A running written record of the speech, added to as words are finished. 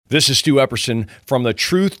This is Stu Epperson from the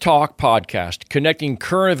Truth Talk podcast, connecting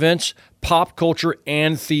current events, pop culture,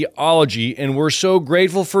 and theology, and we're so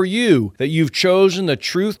grateful for you that you've chosen the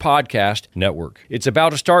Truth Podcast Network. It's about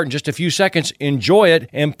to start in just a few seconds. Enjoy it,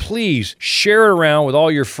 and please share it around with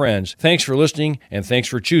all your friends. Thanks for listening, and thanks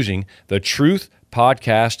for choosing the Truth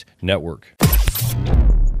Podcast Network.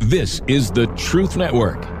 This is the Truth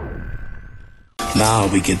Network.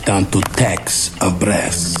 Now we get down to tax of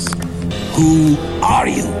brass. Who are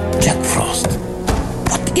you, Jack Frost?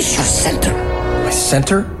 What is your center? My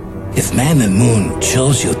center? If Man and Moon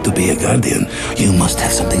chose you to be a guardian, you must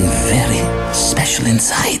have something very special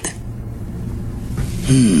inside.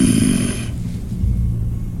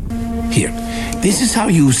 Here, this is how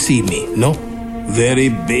you see me, no? Very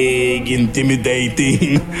big,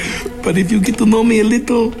 intimidating. But if you get to know me a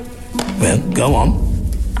little, well, go on.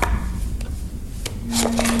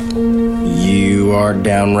 You are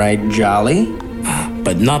downright jolly.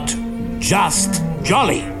 But not just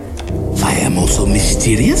jolly. I am also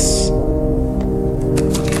mysterious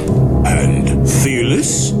and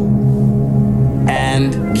fearless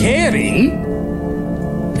and caring.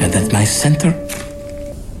 And at my center,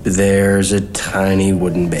 There's a tiny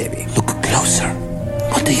wooden baby. look closer.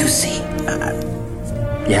 What do you see?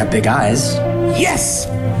 Yeah, big eyes. Yes,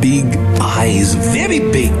 big eyes, very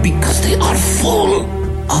big, because they are full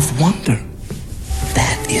of wonder.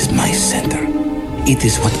 That is my center. It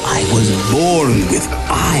is what I was born with.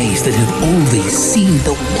 Eyes that have always seen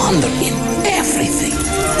the wonder in everything.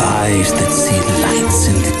 Eyes that see lights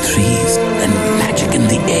in the trees and magic in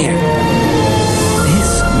the air.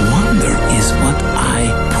 This wonder is what I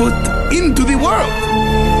put into the world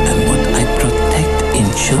and what I protect in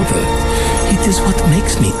children. It is what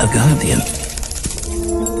makes me a guardian.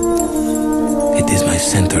 It is my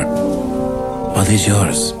center. What is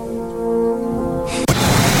yours?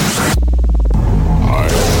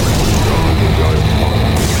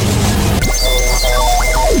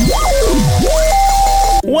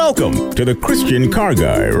 Welcome to the Christian Car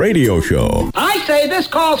Guy Radio Show. I say this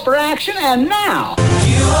calls for action, and now.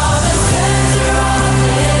 You are the center of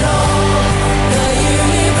it all, the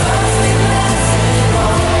universe we bless it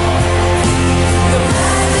all. Your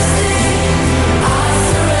majesty, I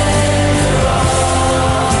surrender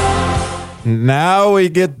all. Now we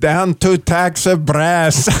get down to tax of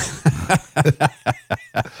brass.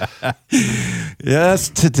 Yes,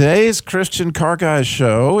 today's Christian Car Guy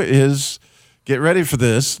show is, get ready for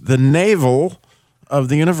this, the Naval of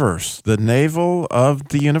the Universe. The Naval of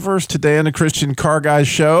the Universe today on the Christian Car Guy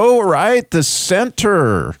show, right? The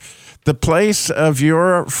center, the place of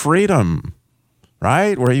your freedom,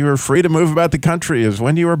 right? Where you were free to move about the country is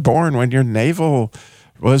when you were born, when your naval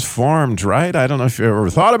was formed, right? I don't know if you ever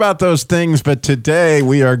thought about those things, but today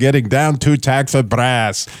we are getting down to tax of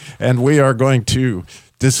brass, and we are going to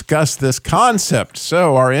discuss this concept.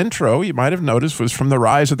 So our intro, you might have noticed, was from The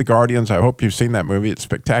Rise of the Guardians. I hope you've seen that movie. It's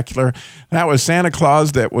spectacular. That was Santa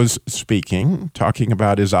Claus that was speaking, talking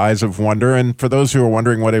about his eyes of wonder. And for those who are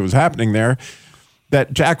wondering what was happening there,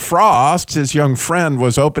 that Jack Frost, his young friend,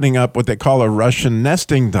 was opening up what they call a Russian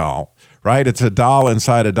nesting doll, right? It's a doll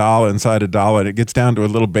inside a doll inside a doll, and it gets down to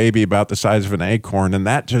a little baby about the size of an acorn, and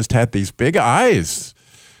that just had these big eyes,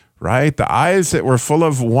 right? The eyes that were full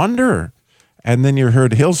of wonder. And then you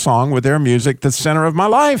heard Hillsong with their music, The Center of My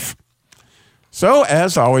Life. So,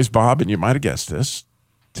 as always, Bob, and you might have guessed this,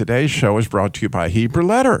 today's show is brought to you by Hebrew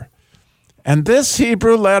Letter. And this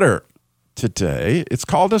Hebrew Letter today, it's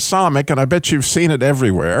called a psalmic, and I bet you've seen it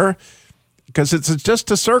everywhere, because it's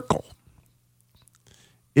just a circle.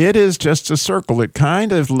 It is just a circle. It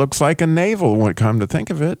kind of looks like a navel when it comes to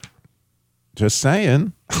think of it. Just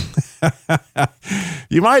saying.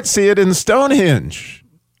 You might see it in Stonehenge.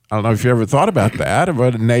 I don't know if you ever thought about that, or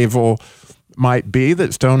what a navel might be,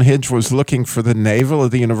 that Stonehenge was looking for the navel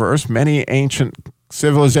of the universe. Many ancient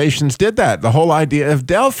civilizations did that. The whole idea of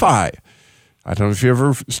Delphi. I don't know if you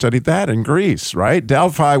ever studied that in Greece, right?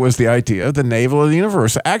 Delphi was the idea of the navel of the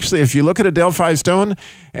universe. Actually, if you look at a Delphi stone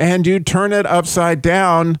and you turn it upside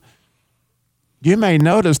down, you may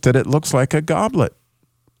notice that it looks like a goblet.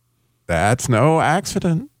 That's no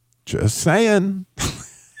accident. Just saying.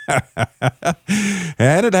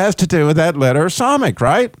 And it has to do with that letter psalmic,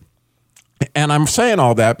 right? And I'm saying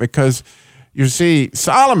all that because, you see,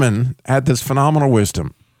 Solomon had this phenomenal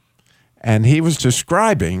wisdom, and he was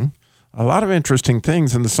describing a lot of interesting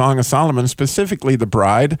things in the Song of Solomon, specifically the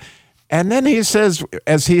bride. And then he says,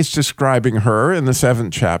 as he's describing her in the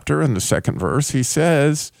 7th chapter, in the 2nd verse, he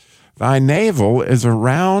says, thy navel is a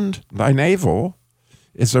round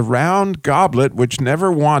goblet which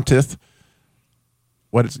never wanteth.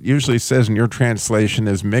 What it usually says in your translation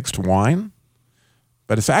is mixed wine.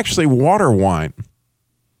 but it's actually water wine.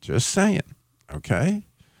 Just saying, okay?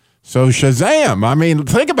 So Shazam, I mean,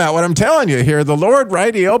 think about what I'm telling you here. The Lord,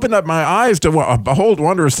 right, he opened up my eyes to behold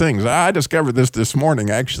wondrous things. I discovered this morning,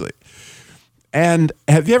 actually. And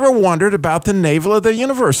have you ever wondered about the navel of the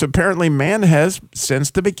universe? Apparently, man has since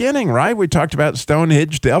the beginning, right? We talked about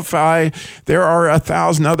Stonehenge, Delphi. There are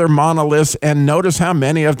 1,000 other monoliths, and notice how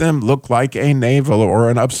many of them look like a navel or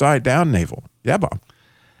an upside-down navel. Yeah, Bob.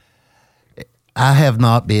 I have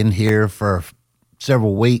not been here for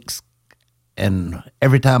several weeks, and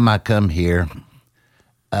every time I come here,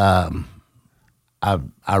 I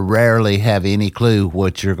rarely have any clue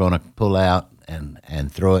what you're going to pull out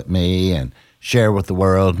and throw at me and share with the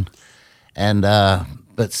world. And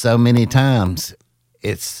but so many times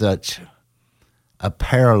it's such a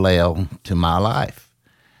parallel to my life.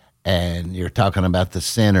 And you're talking about the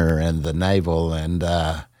center and the navel and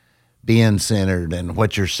being centered and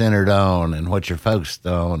what you're centered on and what you're focused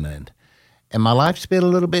on. And my life's been a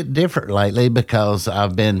little bit different lately because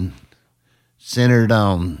I've been centered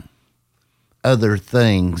on other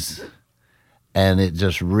things, and it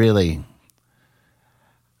just really,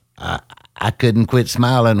 I couldn't quit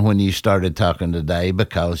smiling when you started talking today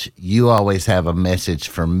because you always have a message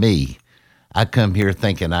for me. I come here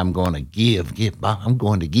thinking I'm going to give, I'm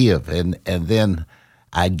going to give, and then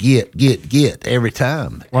I get every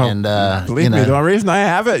time. Well, and believe me, the reason I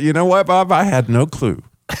have it, you know what, Bob? I had no clue.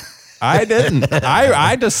 I didn't.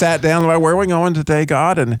 I just sat down, like, where are we going today,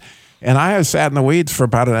 God? And I sat in the weeds for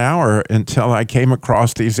about an hour until I came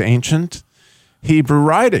across these ancient Hebrew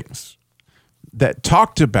writings that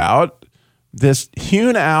talked about this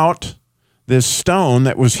this stone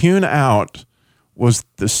that was hewn out was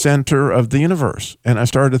the center of the universe. And I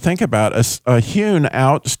started to think about a hewn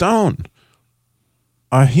out stone.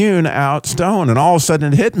 A hewn out stone. And all of a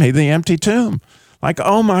sudden it hit me, the empty tomb. Like,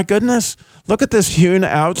 oh my goodness, look at this hewn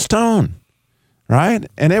out stone, right?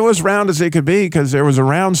 And it was round as it could be because there was a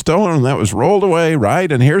round stone that was rolled away,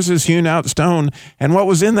 right? And here's this hewn out stone. And what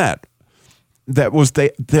was in that? That was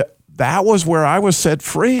that was where I was set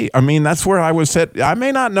free. I mean, that's where I was set. I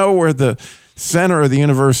may not know where the center of the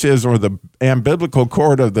universe is or the umbilical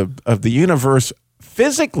cord of the universe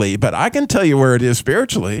physically, but I can tell you where it is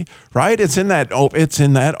spiritually, right? It's in that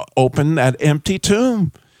that empty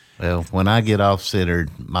tomb. Well, when I get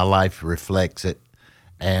off-centered, my life reflects it.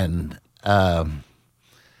 And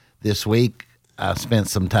this week, I spent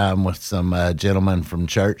some time with some gentlemen from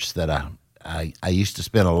church that I used to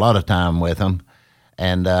spend a lot of time with them.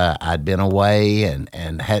 And I'd been away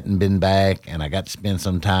and hadn't been back, and I got to spend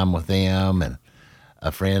some time with them. And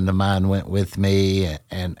a friend of mine went with me,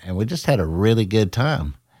 and we just had a really good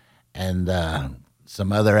time. And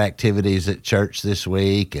some other activities at church this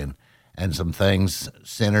week, and some things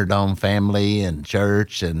centered on family and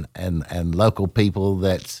church and local people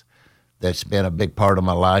that's been a big part of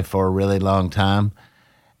my life for a really long time.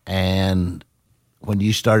 And when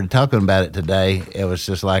you started talking about it today, it was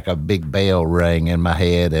just like a big bell rang in my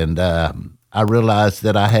head, and I realized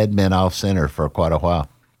that I had been off center for quite a while.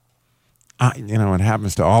 It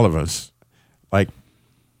happens to all of us. Like,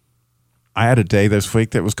 I had a day this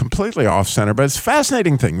week that was completely off center, but it's a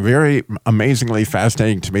fascinating thing, very amazingly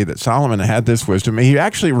fascinating to me that Solomon had this wisdom. He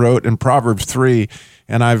actually wrote in Proverbs 3,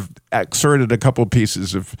 and I've excerpted a couple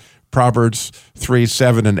pieces of Proverbs 3,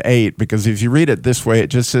 7, and 8, because if you read it this way, it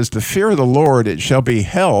just says, the fear of the Lord, it shall be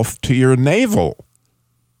health to your navel.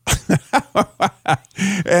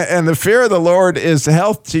 And the fear of the Lord is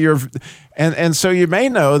health to your... And so you may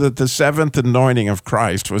know that the seventh anointing of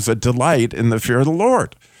Christ was a delight in the fear of the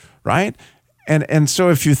Lord, right? And so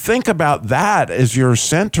if you think about that as your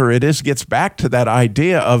center, it gets back to that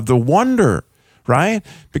idea of the wonder, right?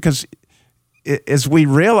 Because as we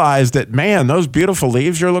realize that, man, those beautiful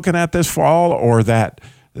leaves you're looking at this fall, or that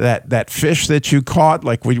fish that you caught,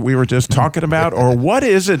 like we were just talking about, or what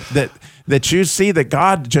is it that you see that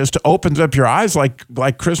God just opens up your eyes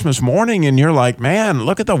like Christmas morning, and you're like, man,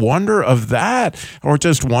 look at the wonder of that, or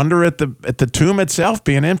just wonder at the tomb itself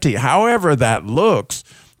being empty. However that looks,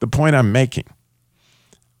 the point I'm making,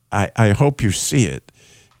 I hope you see it,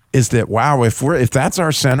 is that, wow, if that's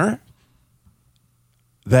our center,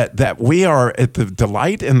 that we are at the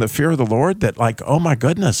delight in the fear of the Lord, that, like, oh my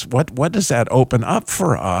goodness, what does that open up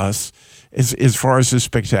for us as far as this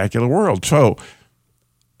spectacular world? So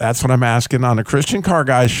that's what I'm asking on the Christian Car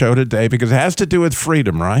Guys show today, because it has to do with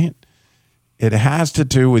freedom, right? It has to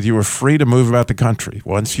do with you were free to move about the country.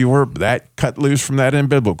 Once you were cut loose from that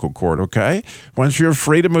umbilical cord, okay? Once you're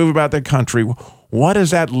free to move about the country, what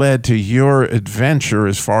has that led to your adventure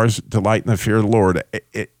as far as delight in the fear of the Lord?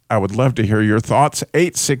 I would love to hear your thoughts.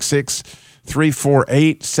 866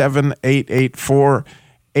 866-348-7884,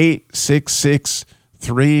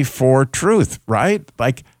 866-34-TRUTH, right?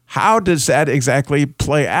 Like, how does that exactly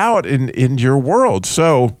play out in your world?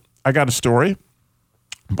 So I got a story.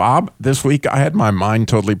 Bob, this week I had my mind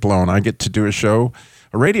totally blown. I get to do a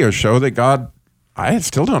radio show that God, I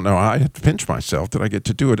still don't know. I have to pinch myself that I get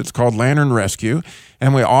to do it. It's called Lantern Rescue,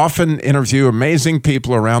 and we often interview amazing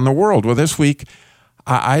people around the world. Well, this week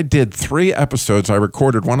I did 3 episodes. I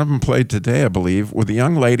recorded one of them, played today, I believe, with a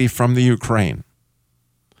young lady from the Ukraine.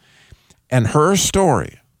 And her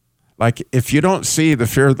story, like, if you don't see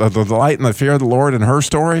the light and the fear of the Lord in her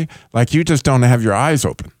story, like, you just don't have your eyes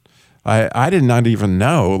open. I did not even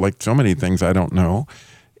know, like so many things I don't know.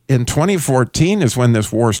 In 2014 is when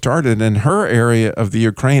this war started, and her area of the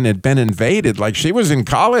Ukraine had been invaded. Like, she was in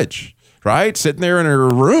college, right? Sitting there in her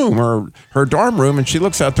room or her dorm room, and she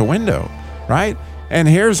looks out the window, right? And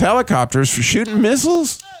here's helicopters for shooting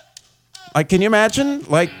missiles. Like, can you imagine?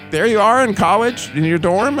 Like, there you are in college in your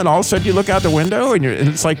dorm, and all of a sudden you look out the window, and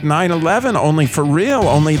it's like 9/11, only for real,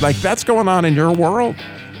 only like that's going on in your world.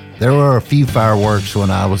 There were a few fireworks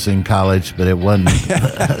when I was in college, but it wasn't. I'm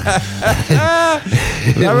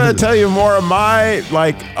going to tell you more of my,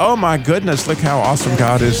 like, oh my goodness, look how awesome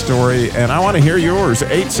God is story. And I want to hear yours.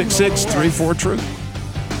 866-34-TRUTH.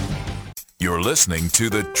 You're listening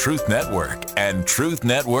to the Truth Network and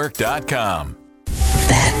truthnetwork.com.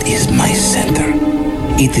 That is my center.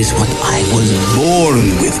 It is what I was born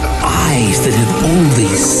with. Eyes that have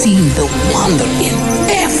always seen the wonder in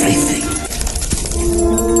everything.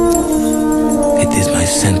 It is my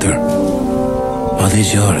center. What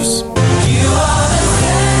is yours? You are the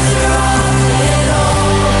center of it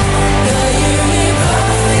all. The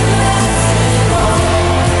universe we bless all.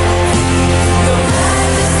 The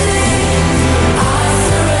majesty, I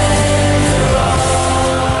surrender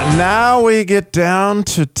all. Now we get down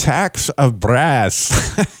to Tax of Brass.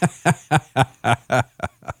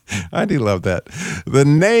 I do love that. The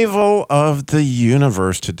Naval of the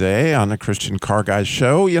Universe today on the Christian Car Guy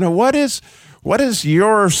Show. You know, what is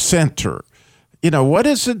your center? You know, what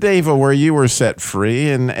is the naval where you were set free?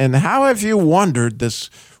 And how have you wondered this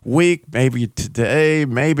week, maybe today,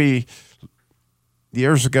 maybe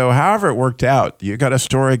years ago, however it worked out? You got a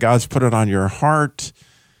story, God's put it on your heart,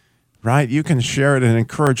 right? You can share it and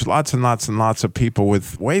encourage lots and lots and lots of people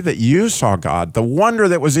with the way that you saw God, the wonder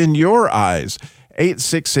that was in your eyes.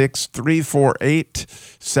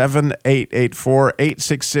 866-348-7884,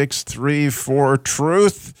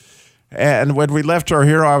 866-34-TRUTH. And when we left our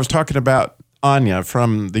hero, I was talking about Anya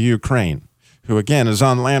from the Ukraine, who again is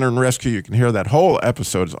on Lantern Rescue. You can hear that whole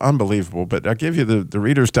episode. It's unbelievable. But I'll give you the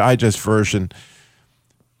Reader's Digest version.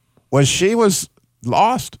 She was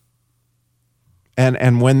lost.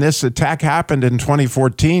 And when this attack happened in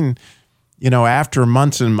 2014, you know, after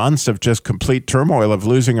months and months of just complete turmoil of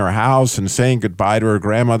losing her house and saying goodbye to her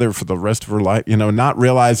grandmother for the rest of her life, you know, not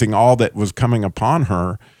realizing all that was coming upon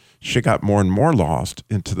her, she got more and more lost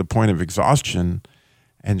into the point of exhaustion.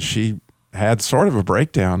 And she had sort of a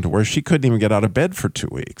breakdown to where she couldn't even get out of bed for 2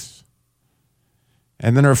 weeks.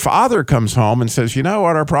 And then her father comes home and says, you know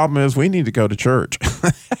what our problem is? We need to go to church.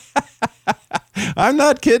 I'm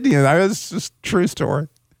not kidding you. That was just a true story.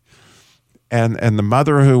 And the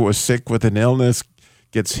mother who was sick with an illness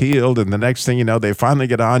gets healed. And the next thing you know, they finally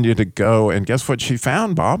get on you to go. And guess what she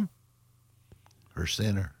found, Bob? Her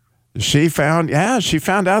sinner. She found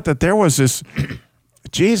out that there was this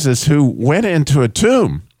Jesus who went into a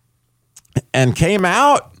tomb and came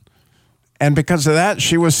out. And because of that,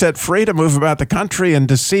 she was set free to move about the country and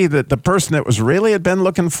to see that the person that was really had been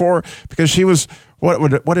looking for, because she was,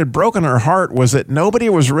 what had broken her heart was that nobody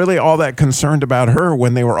was really all that concerned about her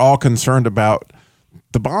when they were all concerned about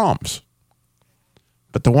the bombs.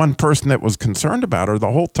 But the one person that was concerned about her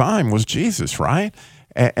the whole time was Jesus, right?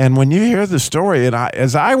 And when you hear the story, and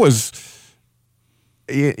as I was,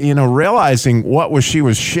 you know, realizing what she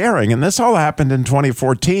was sharing, and this all happened in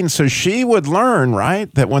 2014, so she would learn,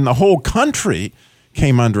 right, that when the whole country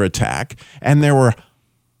came under attack and there were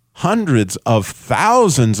hundreds of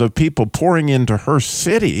thousands of people pouring into her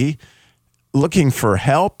city looking for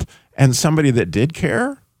help and somebody that did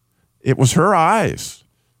care, it was her eyes,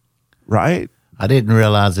 right? I didn't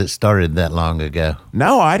realize it started that long ago.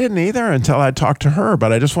 No, I didn't either until I talked to her,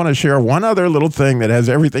 but I just want to share one other little thing that has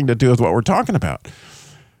everything to do with what we're talking about.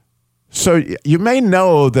 So you may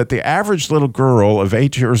know that the average little girl of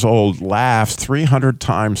 8 years old laughs 300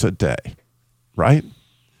 times a day, right?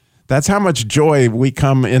 That's how much joy we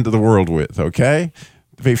come into the world with, okay?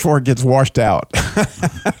 Before it gets washed out. Before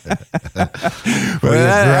you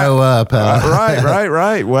grow up.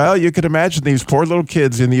 Right. Well, you could imagine these poor little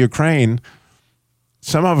kids in the Ukraine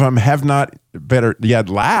some of them have not better yet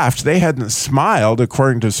laughed. They hadn't smiled,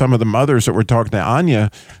 according to some of the mothers that were talking to Anya,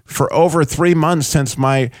 for over 3 months since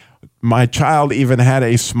my child even had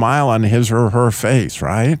a smile on his or her face,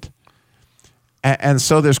 right? And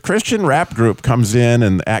so this Christian rap group comes in,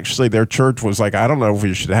 and actually their church was like, I don't know if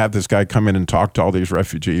we should have this guy come in and talk to all these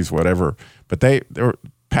refugees, whatever. But their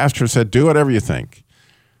pastor said, do whatever you think.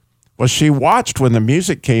 Well, she watched when the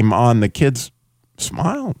music came on, the kids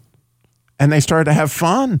smiled, and they started to have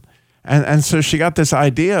fun. And so she got this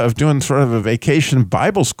idea of doing sort of a vacation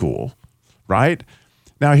Bible school, right?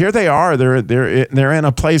 Now, here they are. They're in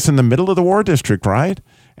a place in the middle of the war district, right?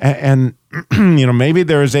 And you know, maybe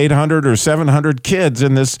there's 800 or 700 kids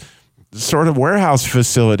in this sort of warehouse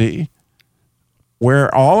facility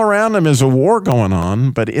where all around them is a war going on,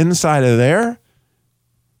 but inside of there,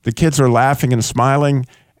 the kids are laughing and smiling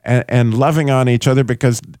and loving on each other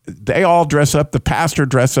because they all dress up. The pastor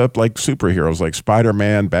dress up like superheroes, like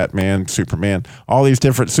Spider-Man, Batman, Superman, all these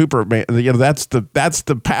different Superman. You know, that's the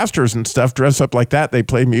pastors and stuff dress up like that. They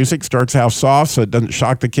play music, starts out soft so it doesn't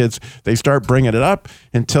shock the kids. They start bringing it up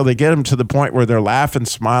until they get them to the point where they're laughing,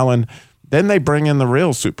 smiling. Then they bring in the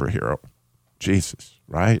real superhero, Jesus,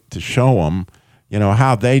 right? To show them, you know,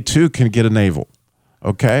 how they too can get a navel,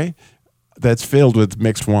 okay? That's filled with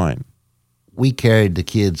mixed wine. We carried the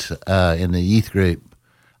kids in the youth group.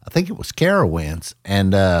 I think it was Carowinds,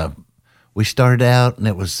 and we started out, and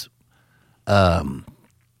it was one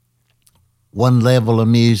level of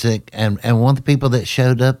music. And one of the people that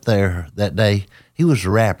showed up there that day, he was a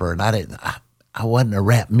rapper, and I wasn't a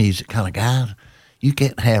rap music kind of guy. You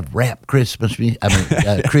can't have rap Christmas music.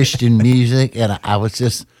 Christian music, and I was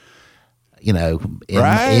just, you know,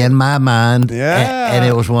 in my mind, yeah. And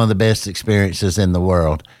it was one of the best experiences in the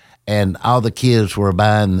world. And all the kids were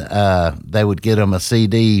buying, they would get them a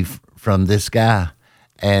CD from this guy.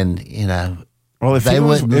 And, you know, well, if he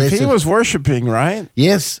was worshiping, right?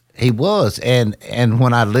 Yes, he was. And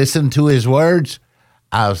when I listened to his words,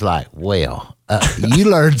 I was like, well, you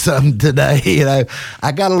learned something today. You know,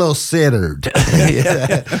 I got a little centered.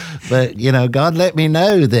 But, you know, God let me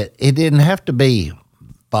know that it didn't have to be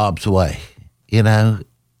Bob's way. You know,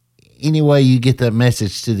 any way you get that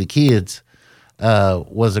message to the kids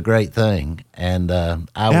was a great thing. And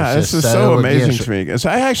this is so amazing to me. Because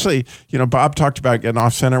I actually, you know, Bob talked about getting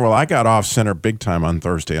off center. Well, I got off center big time on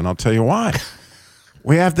Thursday, and I'll tell you why.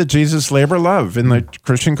 We have the Jesus Labor Love in the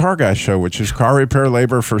Christian Car Guy Show, which is car repair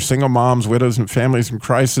labor for single moms, widows, and families in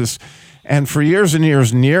crisis. And for years and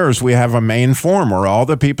years and years, we have a main form where all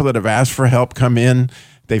the people that have asked for help come in.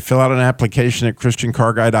 They fill out an application at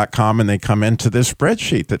ChristianCarGuy.com, and they come into this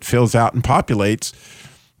spreadsheet that fills out and populates,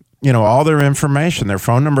 you know, all their information, their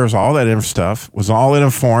phone numbers, all that stuff was all in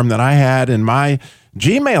a form that I had in my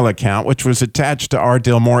Gmail account, which was attached to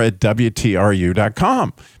rdilmore at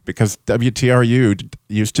WTRU.com, because WTRU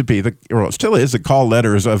used to be it still is the call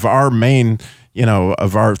letters of our main, you know,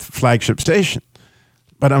 of our flagship station.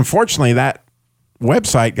 But unfortunately, that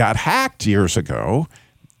website got hacked years ago,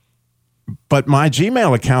 but my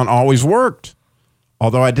Gmail account always worked.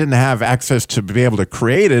 Although I didn't have access to be able to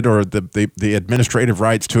create it or the administrative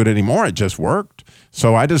rights to it anymore, it just worked.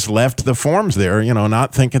 So I just left the forms there, you know,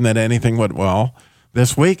 not thinking that anything would, well,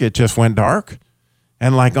 this week it just went dark.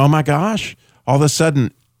 And like, oh my gosh, all of a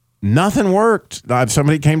sudden, nothing worked.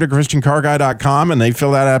 Somebody came to ChristianCarGuy.com and they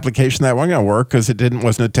filled out an application that wasn't going to work because it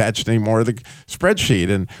wasn't attached anymore to the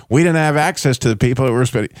spreadsheet. And we didn't have access to the people that were,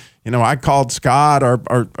 you know, I called Scott,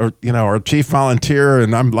 our chief volunteer,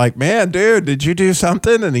 and I'm like, man, dude, did you do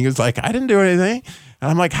something? And he was like, I didn't do anything.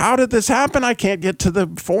 And I'm like, how did this happen? I can't get to the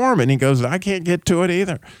form. And he goes, I can't get to it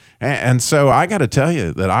either. And so I got to tell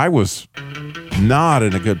you that I was not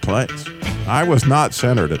in a good place. I was not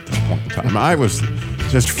centered at this point in time. I was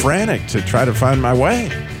just frantic to try to find my way.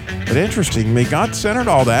 But interestingly, God centered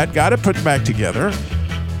all that, got it put back together.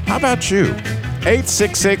 How about you?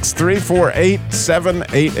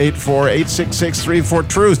 866-348-7884,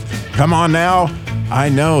 866-34-TRUTH. Come on now. I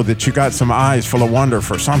know that you got some eyes full of wonder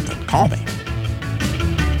for something. Call me.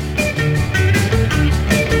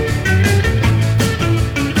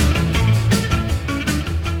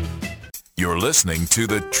 You're listening to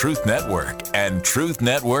the Truth Network and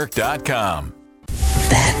truthnetwork.com.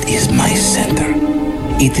 That is my center.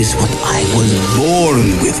 It is what I was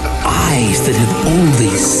born with, eyes that have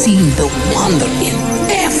always seen the wonder in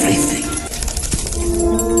everything.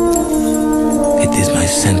 It is my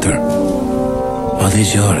center. What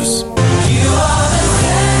is yours? You are the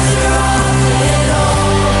center of it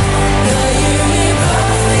all, the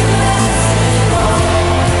universe we bless all.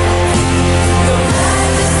 Your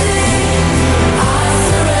Majesty, I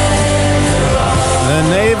surrender all. The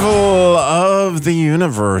Naval of the Universe.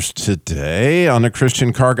 Universe today on the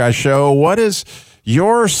Christian Car Guy Show. What is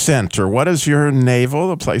your center? What is your navel,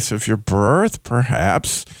 the place of your birth,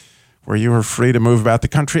 perhaps, where you were free to move about the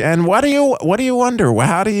country? And what do you wonder?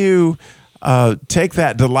 How do you take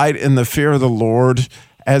that delight in the fear of the Lord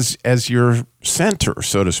as your center,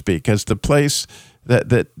 so to speak, as the place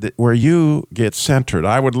that where you get centered?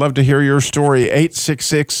 I would love to hear your story.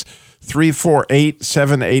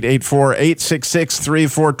 866-348-7884,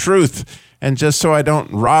 866-34-TRUTH. And just so I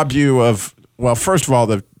don't rob you of, well, first of all,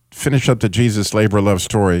 to finish up the Jesus Labor Love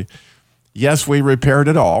story, yes, we repaired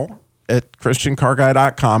it all. At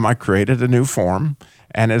ChristianCarGuy.com, I created a new form,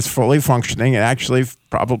 and it's fully functioning, and actually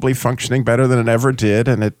probably functioning better than it ever did,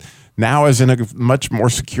 and it now is in a much more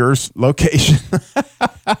secure location.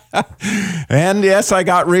 And yes, I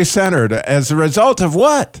got recentered as a result of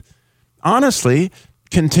what? Honestly,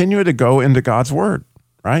 continue to go into God's Word,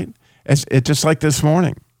 right? It's just like this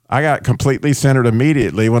morning. I got completely centered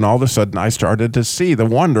immediately when all of a sudden I started to see the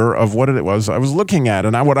wonder of what it was I was looking at.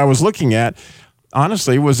 And what I was looking at,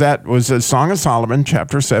 honestly, was a Song of Solomon,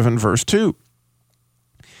 chapter 7, verse 2.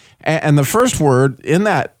 And the first word in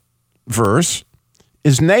that verse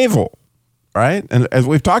is navel, right? And as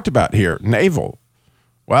we've talked about here, navel.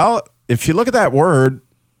 Well, if you look at that word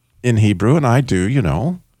in Hebrew, and I do,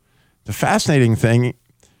 the fascinating thing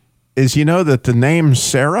is, that the name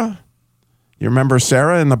Sarah, you remember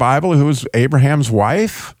Sarah in the Bible, who was Abraham's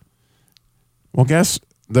wife? Well, guess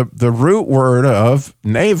the root word of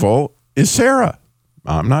navel is Sarah.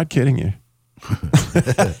 I'm not kidding you.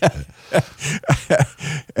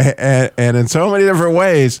 and in so many different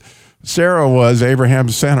ways, Sarah was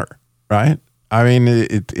Abraham's center, right? I mean,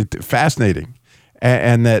 it fascinating.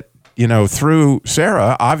 And that, through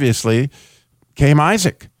Sarah, obviously, came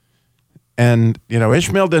Isaac. And,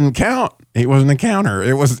 Ishmael didn't count. He wasn't a counter.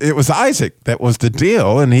 It was Isaac that was the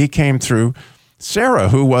deal, and he came through Sarah,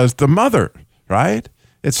 who was the mother, right?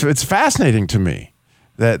 It's fascinating to me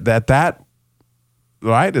that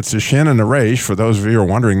right? It's a shin and a resh, for those of you who are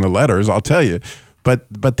wondering the letters, I'll tell you.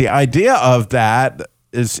 But the idea of that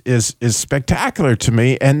is spectacular to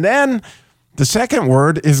me. And then the second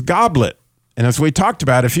word is goblet. And as we talked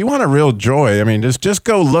about, if you want a real joy, I mean, just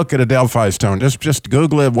go look at a Delphi stone. Just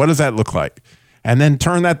Google it. What does that look like? And then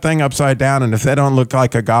turn that thing upside down. And if they don't look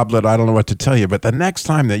like a goblet, I don't know what to tell you. But the next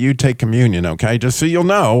time that you take communion, okay, just so you'll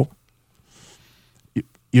know,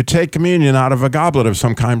 you take communion out of a goblet of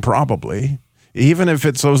some kind, probably. Even if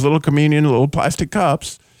it's those little communion, little plastic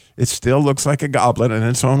cups, it still looks like a goblet in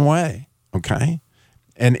its own way, okay?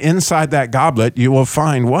 And inside that goblet, you will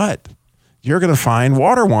find what? You're going to find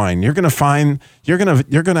water wine. You're going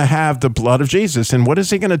to have the blood of Jesus. And what is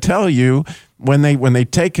he going to tell you when they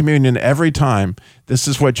take communion every time? This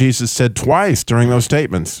is what Jesus said twice during those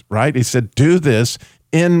statements, right? He said, "Do this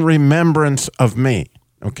in remembrance of me."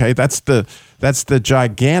 Okay? That's the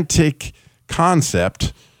gigantic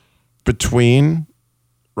concept between,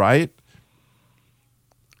 right?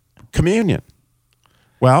 Communion.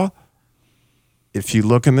 Well, if you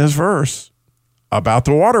look in this verse about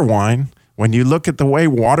the water wine, when you look at the way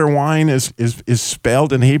water wine is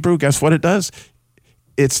spelled in Hebrew, guess what it does?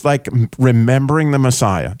 It's like remembering the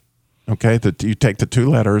Messiah. Okay, you take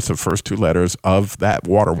the first two letters of that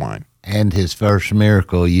water wine. And his first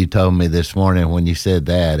miracle, you told me this morning when you said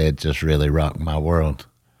that, it just really rocked my world.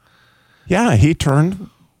 Yeah, he turned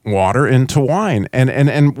water into wine.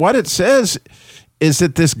 And what it says is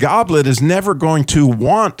that this goblet is never going to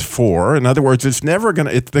want for. In other words,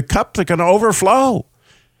 the cups are going to overflow.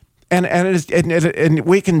 And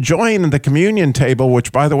we can join the communion table,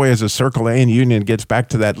 which, by the way, is a circle A in union, gets back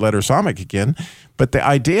to that letter Samic again. But the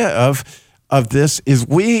idea of this is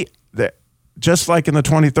just like in the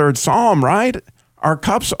 23rd Psalm, right? Our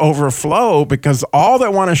cups overflow because all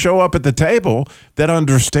that want to show up at the table that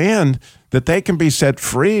understand that they can be set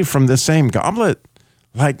free from the same goblet,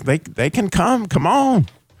 like they can come on,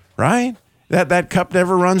 right? That cup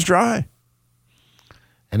never runs dry.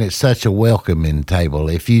 And it's such a welcoming table.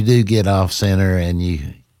 If you do get off center and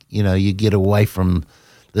you get away from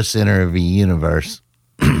the center of the universe,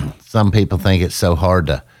 some people think it's so hard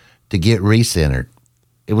to get recentered.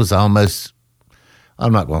 It was almost,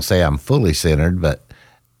 I'm not going to say I'm fully centered, but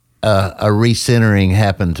a recentering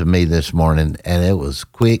happened to me this morning, and it was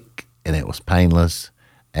quick and it was painless,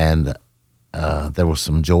 and there was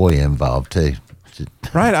some joy involved too.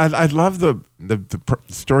 Right. I love the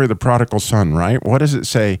story of the prodigal son, right? What does it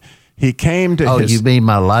say? He came to his... Oh, you mean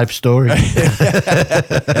my life story? Yeah,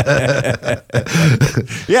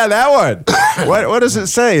 that one. What does it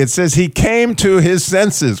say? It says he came to his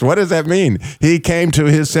senses. What does that mean? He came to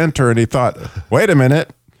his center and he thought, wait a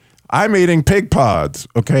minute, I'm eating pig pods.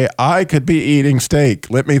 Okay, I could be eating steak.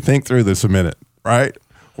 Let me think through this a minute, right?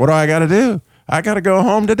 What do I got to do? I got to go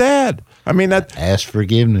home to Dad. I mean, that Ask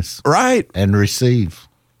forgiveness. right. And receive.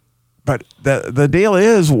 But the deal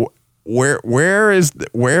is, where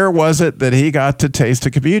was it that he got to taste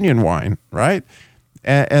the communion wine, right?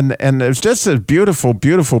 And there's just a beautiful,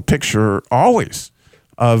 beautiful picture always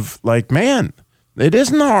of like, man, it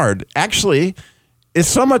isn't hard. Actually, it's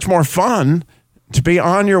so much more fun to be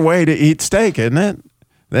on your way to eat steak, isn't it,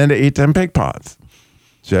 than to eat them pig pods.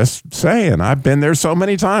 Just saying. I've been there so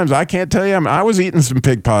many times. I can't tell you. I was eating some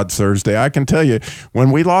pig pods Thursday. I can tell you,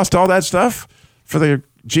 when we lost all that stuff for the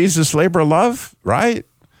Jesus Labor of Love, right?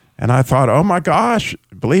 And I thought, oh my gosh,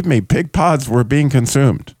 believe me, pig pods were being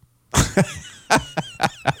consumed.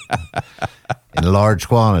 In large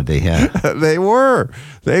quantity, huh? They were.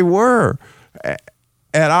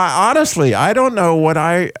 And I honestly, I don't know what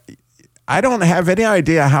I don't have any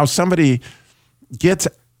idea how somebody gets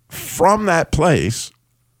from that place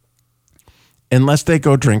unless they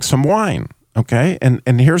go drink some wine. Okay.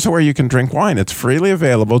 And here's where you can drink wine. It's freely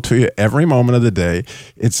available to you every moment of the day.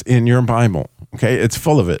 It's in your Bible. Okay. It's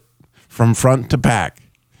full of it from front to back,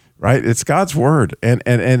 right? It's God's word. And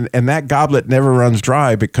that goblet never runs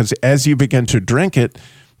dry, because as you begin to drink it,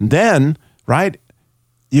 then, right,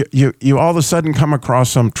 you all of a sudden come across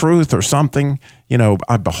some truth or something.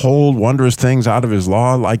 I behold wondrous things out of his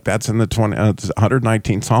law, like that's in the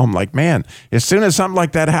 119th Psalm. Like, man, as soon as something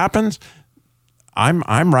like that happens,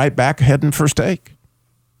 I'm right back heading for steak.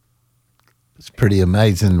 It's pretty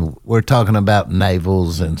amazing. We're talking about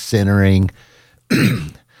navels and centering.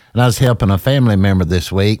 And I was helping a family member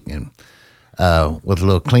this week and with a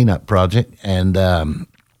little cleanup project. And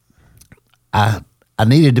I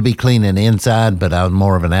needed to be cleaning inside, but I was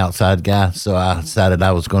more of an outside guy. So I decided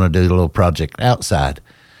I was going to do a little project outside.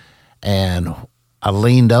 And I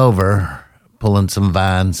leaned over, pulling some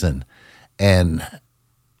vines, and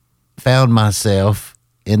found myself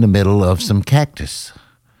in the middle of some cactus.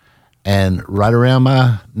 And right around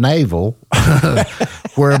my navel,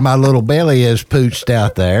 where my little belly is pooched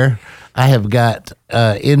out there, I have got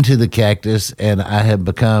into the cactus, and I have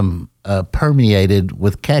become permeated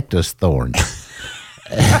with cactus thorns.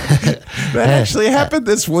 That actually happened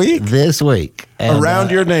this week? This week. And, around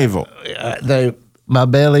your navel. My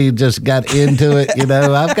belly just got into it.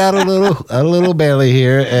 I've got a little belly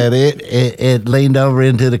here, and it leaned over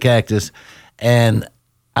into the cactus, and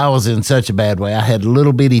I was in such a bad way. I had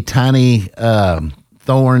little bitty tiny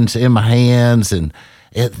thorns in my hands, and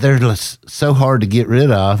they're just so hard to get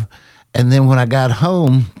rid of. And then when I got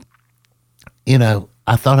home, I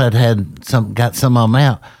thought I'd got some of them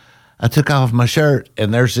out. I took off my shirt,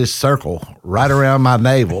 and there's this circle right around my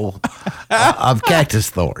navel of cactus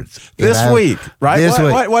thorns. This week, right? This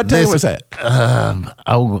week. What day was that?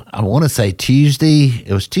 I want to say Tuesday.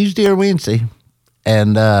 It was Tuesday or Wednesday.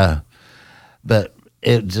 And, but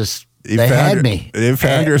it just, they had me. You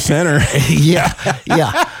found your center. Yeah.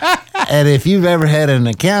 And if you've ever had an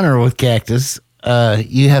encounter with cactus,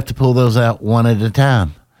 you have to pull those out one at a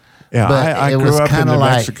time. Yeah, But I it grew was up in kinda New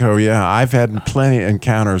like- Mexico. Yeah, I've had plenty of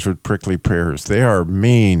encounters with prickly pears. They are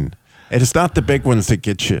mean. And it's not the big ones that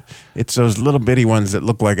get you. It's those little bitty ones that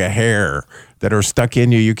look like a hair that are stuck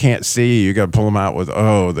in you. You can't see. You got to pull them out with,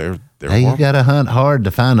 they're Hey, you got to hunt hard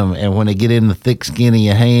to find them. And when they get in the thick skin of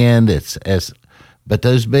your hand, but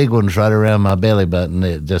those big ones right around my belly button,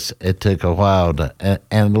 it took a while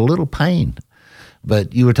and a little pain.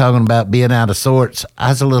 But you were talking about being out of sorts. I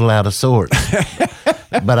was a little out of sorts.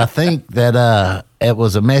 But I think that it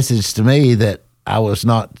was a message to me that I was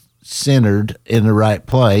not centered in the right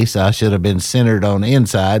place. I should have been centered on the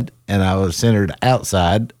inside, and I was centered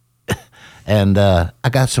outside. And I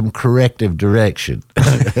got some corrective direction.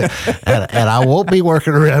 and I won't be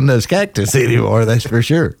working around those cactus anymore, that's for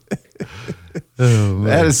sure.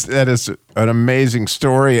 That is an amazing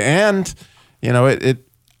story. And,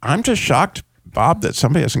 I'm just shocked, Bob, that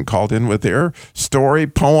somebody hasn't called in with their story,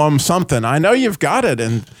 poem, something. I know you've got it.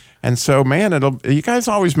 And so, man, you guys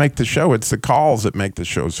always make the show. It's the calls that make the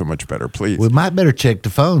show so much better, please. We might better check the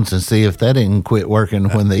phones and see if that didn't quit working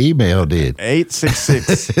when the email did.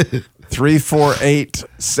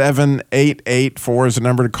 866-348-7884 is the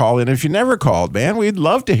number to call in. If you never called, man, we'd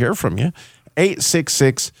love to hear from you.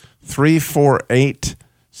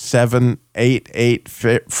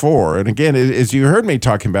 866-348-7884. And again, as you heard me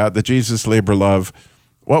talking about the Jesus Labor Love,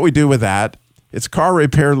 what we do with that, it's car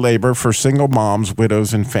repair labor for single moms,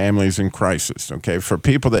 widows, and families in crisis. Okay, for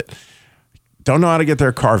people that don't know how to get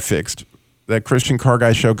their car fixed, that Christian Car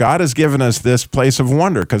Guy Show, God has given us this place of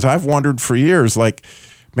wonder, because I've wondered for years, like,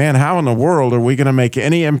 man, how in the world are we going to make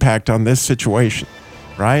any impact on this situation,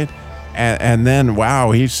 right? And then,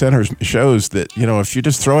 wow, he center shows that, if you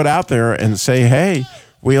just throw it out there and say, hey,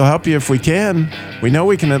 we'll help you if we can. We know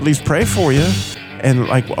we can at least pray for you. And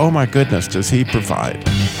oh my goodness, does he provide?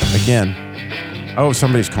 Again,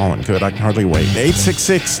 somebody's calling. Good, I can hardly wait.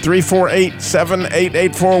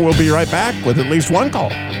 866-348-7884. We'll be right back with at least one call.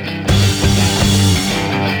 Well,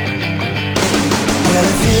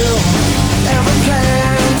 if you ever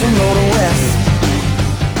plan to go to West.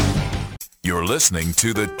 You're listening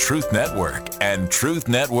to the Truth Network and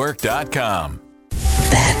truthnetwork.com.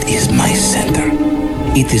 That is my center.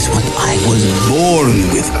 It is what I was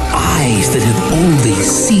born with. Eyes that have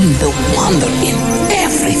always seen the wonder in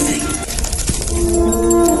everything.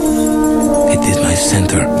 It is my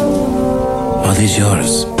center. What is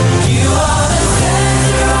yours? You are the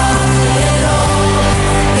center of it all.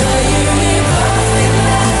 The universe we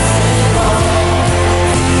bless all.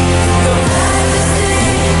 Your majesty,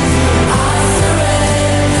 I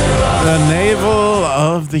surrender. The Naval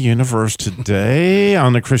of the Universe today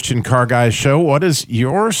on the Christian Car Guy Show. What is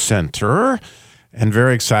your center? And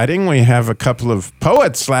very exciting, we have a couple of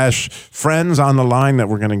poets / friends on the line that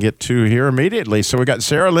we're going to get to here immediately. So we got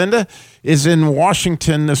Sarah Linda is in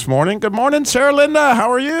Washington this morning. Good morning, Sarah Linda.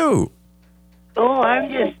 How are you? Oh,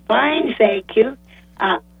 I'm just fine, thank you.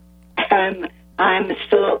 I'm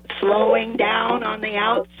slowing down on the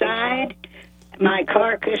outside. My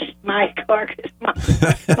chassis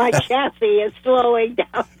is slowing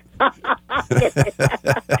down.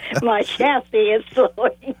 My chassis is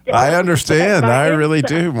slowing down. I understand. I really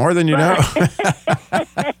do. More than you know.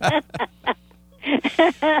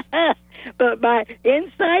 But my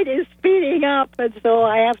inside is speeding up, and so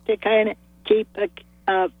I have to kind of keep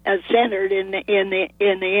centered in the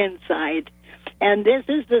inside. And this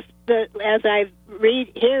is the as I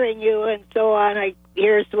hearing you and so on.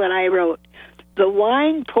 Here's what I wrote: the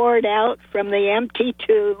wine poured out from the empty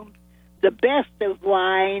tomb. The best of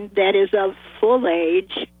wine that is of full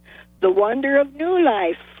age, the wonder of new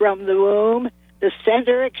life from the womb, the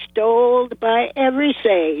center extolled by every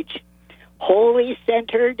sage, wholly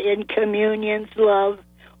centered in communion's love,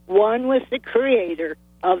 one with the Creator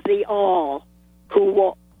of the all,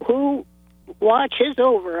 who watches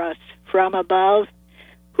over us from above,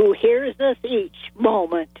 who hears us each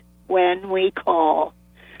moment when we call.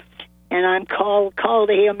 And I'm called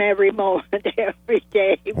to him every moment, every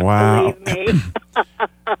day. Wow. Believe me.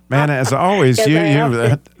 Man, as always,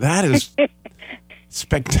 that is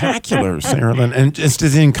spectacular, Sarah Lynn. And just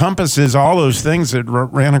it encompasses all those things that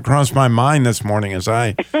ran across my mind this morning as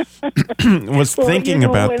I was thinking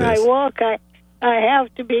about when this. When I walk, I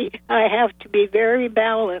have to be very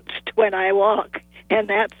balanced when I walk, and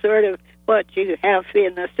that's sort of what you have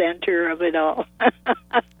in the center of it all.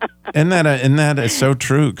 and that is so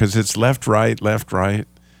true, because it's left, right. That's right.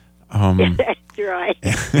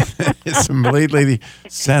 It's completely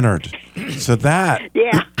centered. So that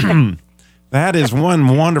yeah. that is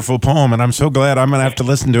one wonderful poem, and I'm so glad I'm going to have to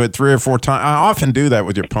listen to it 3 or 4 times. I often do that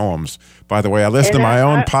with your poems, by the way. I listen to my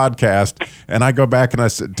own podcast, and I go back and I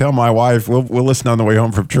tell my wife, we'll listen on the way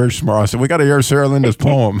home from church tomorrow. I said, we got to hear Sarah Linda's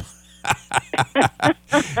poem.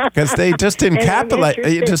 Because they just encapsulate.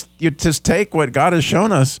 You just take what God has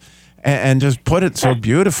shown us and just put it so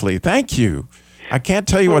beautifully. Thank you. I can't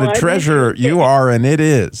tell you what a treasure you are, and it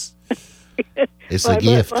is. It's a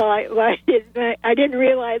gift. I didn't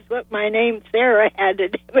realize what my name Sarah had to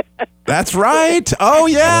do with it. That's right. Oh,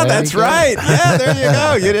 yeah, that's right. Yeah, there you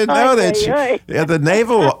go. You didn't know that. You're the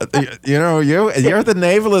naval. You're the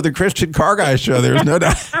naval of the Christian Car Guy Show. There's no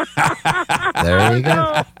doubt. There you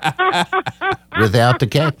go. Without the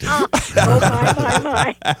captain.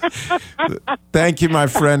 My. Thank you, my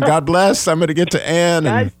friend. God bless. I'm going to get to Ann.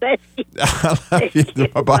 God save you. I love you.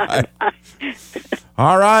 Bye-bye.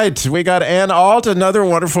 All right. We got Ann Alt, another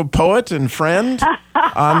wonderful poet and friend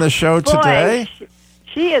on the show today.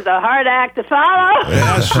 She is a hard act to follow.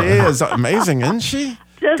 Yeah, she is amazing, isn't she?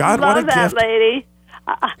 Just God, love what a that gift. lady.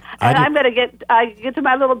 And I'm going to get to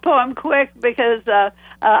my little poem quick because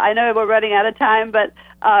I know we're running out of time. But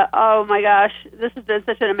oh my gosh, this has been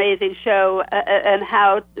such an amazing show, and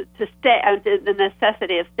how to stay, the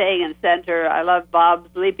necessity of staying in center. I love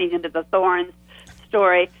Bob's leaping into the thorns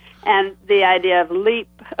story. And the idea of look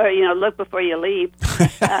before you leap,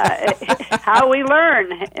 how we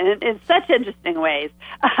learn in such interesting ways,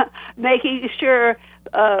 making sure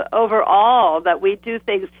overall that we do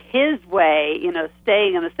things His way,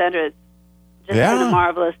 staying in the center is just a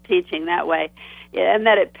marvelous teaching that way, and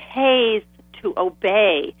that it pays to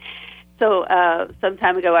obey. So some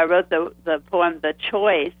time ago I wrote the poem, The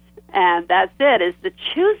Choice, and that's it, is the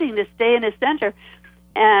choosing to stay in His center.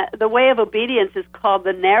 the way of obedience is called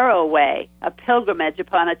the narrow way, a pilgrimage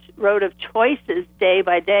upon a road of choices day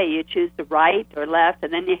by day. You choose the right or left,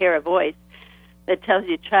 and then you hear a voice that tells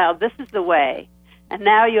you, child, this is the way. And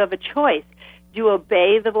now you have a choice. Do you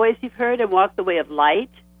obey the voice you've heard and walk the way of light?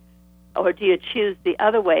 Or do you choose the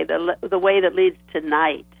other way, the way that leads to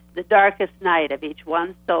night, the darkest night of each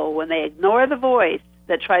one's soul, when they ignore the voice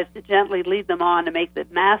that tries to gently lead them on to make the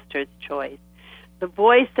master's choice, the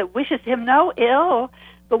voice that wishes him no ill,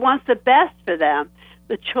 but wants the best for them,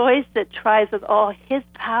 the choice that tries with all his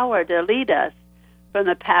power to lead us from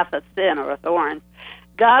the path of sin or of thorns.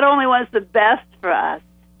 God only wants the best for us.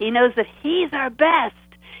 He knows that he's our best.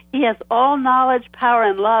 He has all knowledge, power,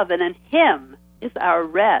 and love, and in him is our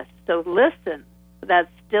rest. So listen to that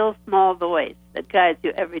still small voice that guides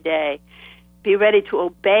you every day. Be ready to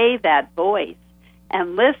obey that voice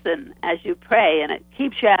and listen as you pray, and it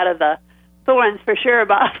keeps you out of the thorns for sure,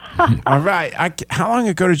 Bob. All right. How long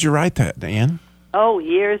ago did you write that, Dan? Oh,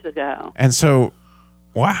 years ago. And so,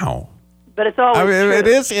 wow. But it's always true.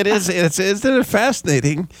 Isn't it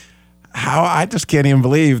fascinating how I just can't even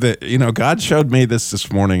believe that, God showed me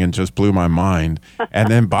this morning and just blew my mind. And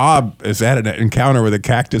then Bob is at an encounter with a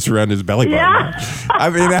cactus around his belly button. Yeah. I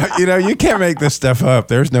mean, you can't make this stuff up.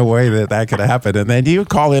 There's no way that could happen. And then you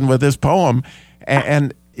call in with this poem.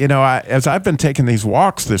 And as I've been taking these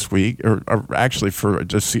walks this week, or actually for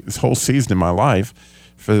just this whole season in my life,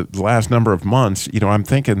 for the last number of months, I'm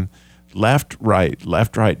thinking left, right,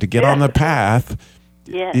 to get on the path.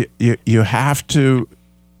 Yes. You have to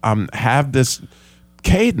have this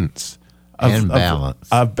cadence of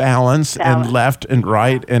balance and left and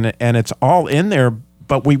right, and it's all in there,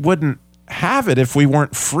 but we wouldn't have it if we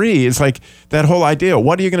weren't free. It's like that whole idea.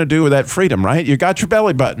 What are you going to do with that freedom, right? You got your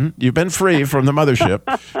belly button. You've been free from the mothership.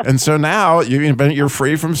 And so now you're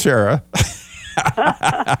free from Sarah.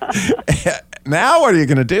 Now what are you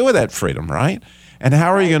going to do with that freedom, right? And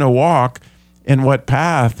how are you going to walk in what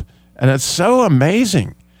path? And it's so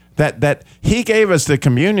amazing that he gave us the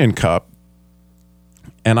communion cup.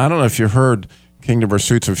 And I don't know if you heard Kingdom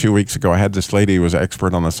Pursuits a few weeks ago. I had this lady who was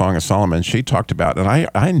expert on the Song of Solomon. She talked about, and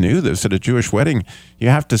I knew this, at a Jewish wedding, you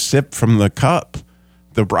have to sip from the cup.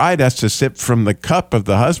 The bride has to sip from the cup of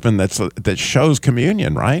the husband that shows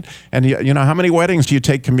communion, right? And how many weddings do you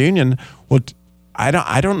take communion? Well, I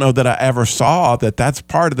don't know that I ever saw that that's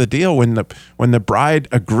part of the deal when the bride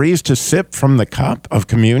agrees to sip from the cup of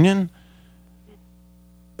communion.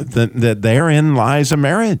 That therein lies a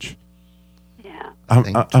marriage. Yeah.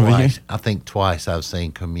 I think twice I've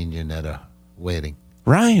seen communion at a wedding.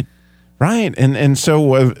 Right. And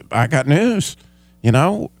so I got news.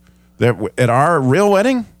 That at our real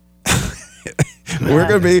wedding, we're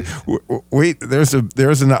going to be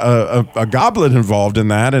there's a goblet involved in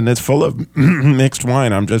that, and it's full of mixed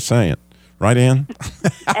wine. I'm just saying, right, Ann?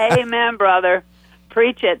 Amen, brother.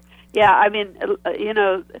 Preach it. Yeah, I mean,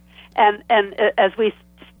 and as we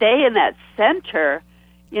stay in that center,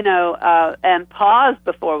 and pause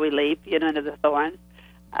before we leap, into the thorns,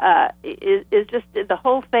 is just the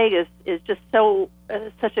whole thing is just so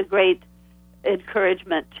such a great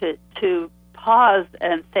encouragement to pause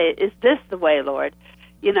and say, "Is this the way, Lord?"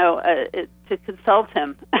 To consult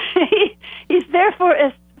Him. He's there for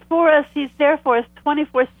us. He's there for us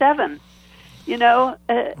 24/7.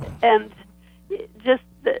 And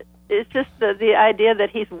it's just the idea that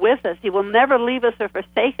He's with us. He will never leave us or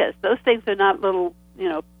forsake us. Those things are not little,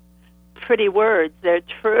 pretty words. They're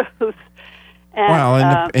truth.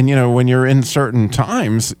 And, when you're in certain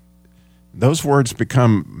times, those words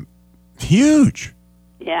become huge.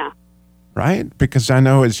 Yeah. Right? Because I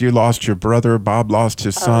know as you lost your brother, Bob lost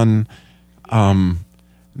his son,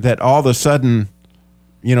 that all of a sudden,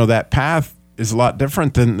 that path is a lot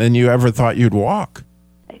different than you ever thought you'd walk.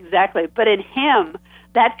 Exactly. But in Him,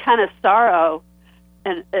 that kind of sorrow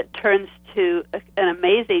and it turns to an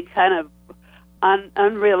amazing kind of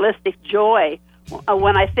unrealistic joy.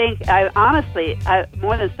 When I think, honestly,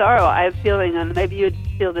 more than sorrow, I'm feeling, and maybe you'd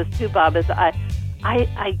feel this too, Bob, is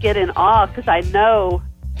I get in awe because I know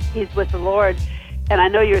He's with the Lord, and I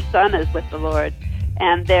know your son is with the Lord,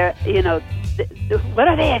 and they're, what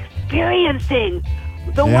are they experiencing?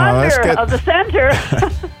 The wonder of the center.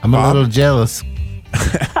 I'm a little jealous.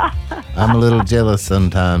 I'm a little jealous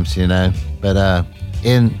sometimes, but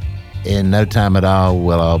in no time at all,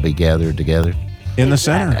 we'll all be gathered together in the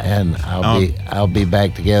center, and I'll be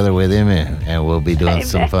back together with him, and we'll be doing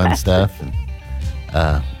some fun stuff, and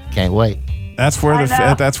can't wait. That's where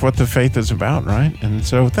that's what the faith is about, right? And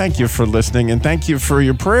so thank you for listening, and thank you for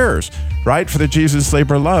your prayers, right? For the Jesus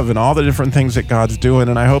Labor Love and all the different things that God's doing.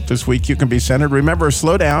 And I hope this week you can be centered. Remember,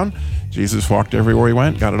 slow down. Jesus walked everywhere he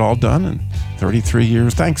went, got it all done in 33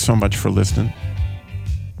 years. Thanks so much for listening.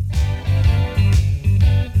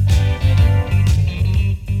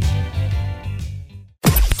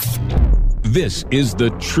 This is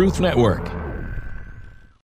the Truth Network.